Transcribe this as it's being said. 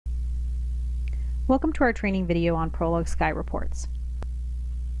Welcome to our training video on Prolog Sky Reports.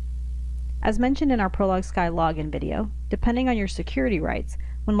 As mentioned in our Prolog Sky login video, depending on your security rights,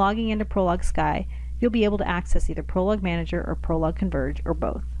 when logging into Prolog Sky, you'll be able to access either Prolog Manager or Prolog Converge or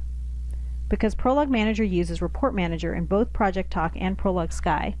both. Because Prolog Manager uses Report Manager in both Project Talk and Prolog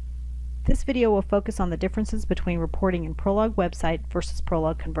Sky, this video will focus on the differences between reporting in Prolog Website versus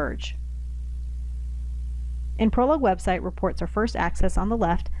Prolog Converge. In Prolog Website, reports are first accessed on the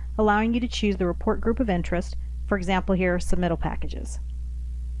left, allowing you to choose the report group of interest, for example here, submittal packages.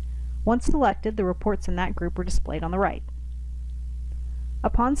 Once selected, the reports in that group are displayed on the right.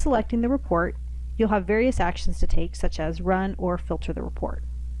 Upon selecting the report, you'll have various actions to take, such as run or filter the report.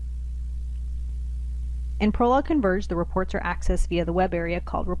 In Prolog Converge, the reports are accessed via the web area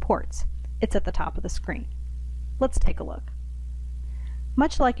called Reports. It's at the top of the screen. Let's take a look.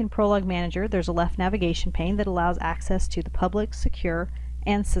 Much like in Prolog Manager, there's a left navigation pane that allows access to the public, secure,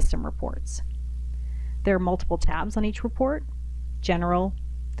 and system reports. There are multiple tabs on each report: General,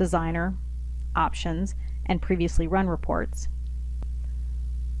 Designer, Options, and Previously Run Reports.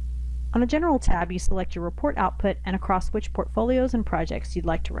 On the General tab, you select your report output and across which portfolios and projects you'd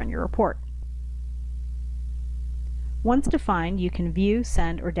like to run your report. Once defined, you can view,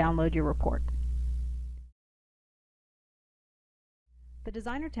 send, or download your report. The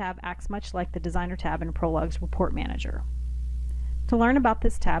Designer tab acts much like the Designer tab in Prolog's Report Manager. To learn about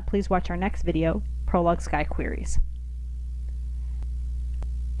this tab, please watch our next video, Prolog Sky Queries.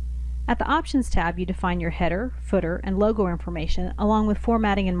 At the Options tab, you define your header, footer, and logo information along with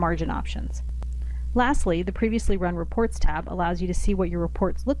formatting and margin options. Lastly, the Previously Run Reports tab allows you to see what your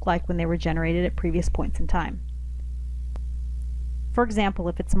reports look like when they were generated at previous points in time. For example,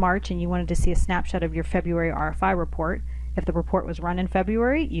 if it's March and you wanted to see a snapshot of your February RFI report, if the report was run in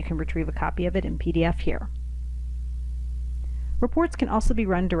February, you can retrieve a copy of it in PDF here. Reports can also be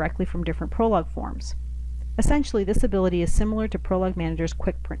run directly from different Prolog forms. Essentially, this ability is similar to Prolog Manager's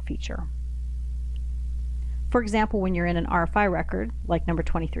Quick Print feature. For example, when you're in an RFI record, like number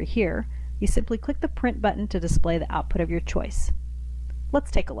 23 here, you simply click the Print button to display the output of your choice.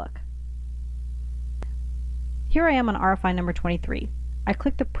 Let's take a look. Here I am on RFI number 23. I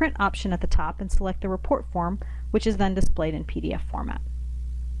click the Print option at the top and select the report form, which is then displayed in PDF format.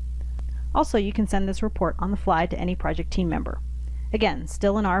 Also, you can send this report on the fly to any project team member. Again,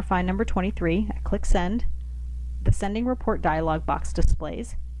 still in RFI number 23, I click Send. The Sending Report dialog box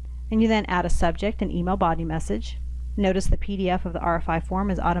displays, and you then add a subject and email body message. Notice the PDF of the RFI form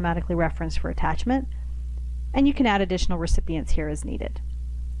is automatically referenced for attachment, and you can add additional recipients here as needed.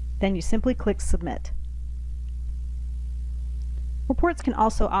 Then you simply click Submit. Reports can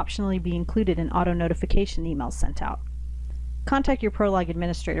also optionally be included in auto-notification emails sent out. Contact your Prolog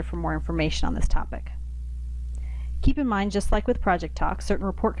administrator for more information on this topic. Keep in mind, just like with Project Talk, certain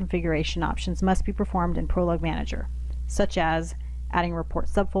report configuration options must be performed in Prolog Manager, such as adding report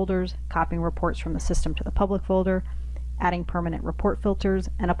subfolders, copying reports from the system to the public folder, adding permanent report filters,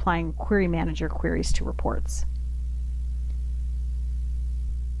 and applying Query Manager queries to reports.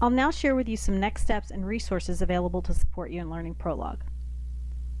 I'll now share with you some next steps and resources available to support you in learning Prolog.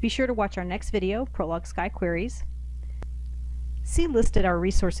 Be sure to watch our next video, Prolog Sky Queries. See listed our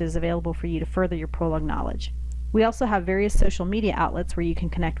resources available for you to further your Prolog knowledge. We also have various social media outlets where you can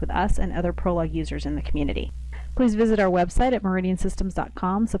connect with us and other Prolog users in the community. Please visit our website at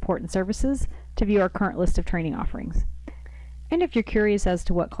meridiansystems.com, Support and Services, to view our current list of training offerings. And if you're curious as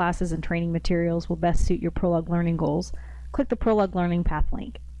to what classes and training materials will best suit your Prolog learning goals, click the Prolog Learning Path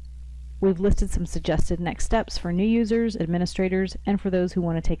link. We've listed some suggested next steps for new users, administrators, and for those who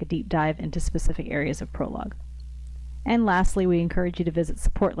want to take a deep dive into specific areas of Prolog. And lastly, we encourage you to visit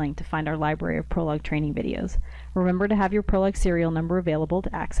Support link to find our library of Prolog training videos. Remember to have your Prolog serial number available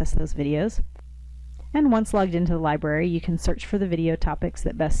to access those videos. And once logged into the library, you can search for the video topics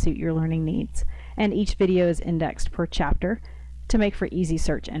that best suit your learning needs. And each video is indexed per chapter to make for easy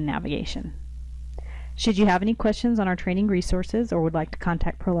search and navigation. Should you have any questions on our training resources or would like to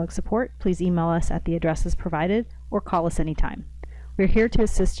contact Prolog support, please email us at the addresses provided or call us anytime. We're here to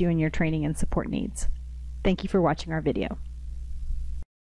assist you in your training and support needs. Thank you for watching our video.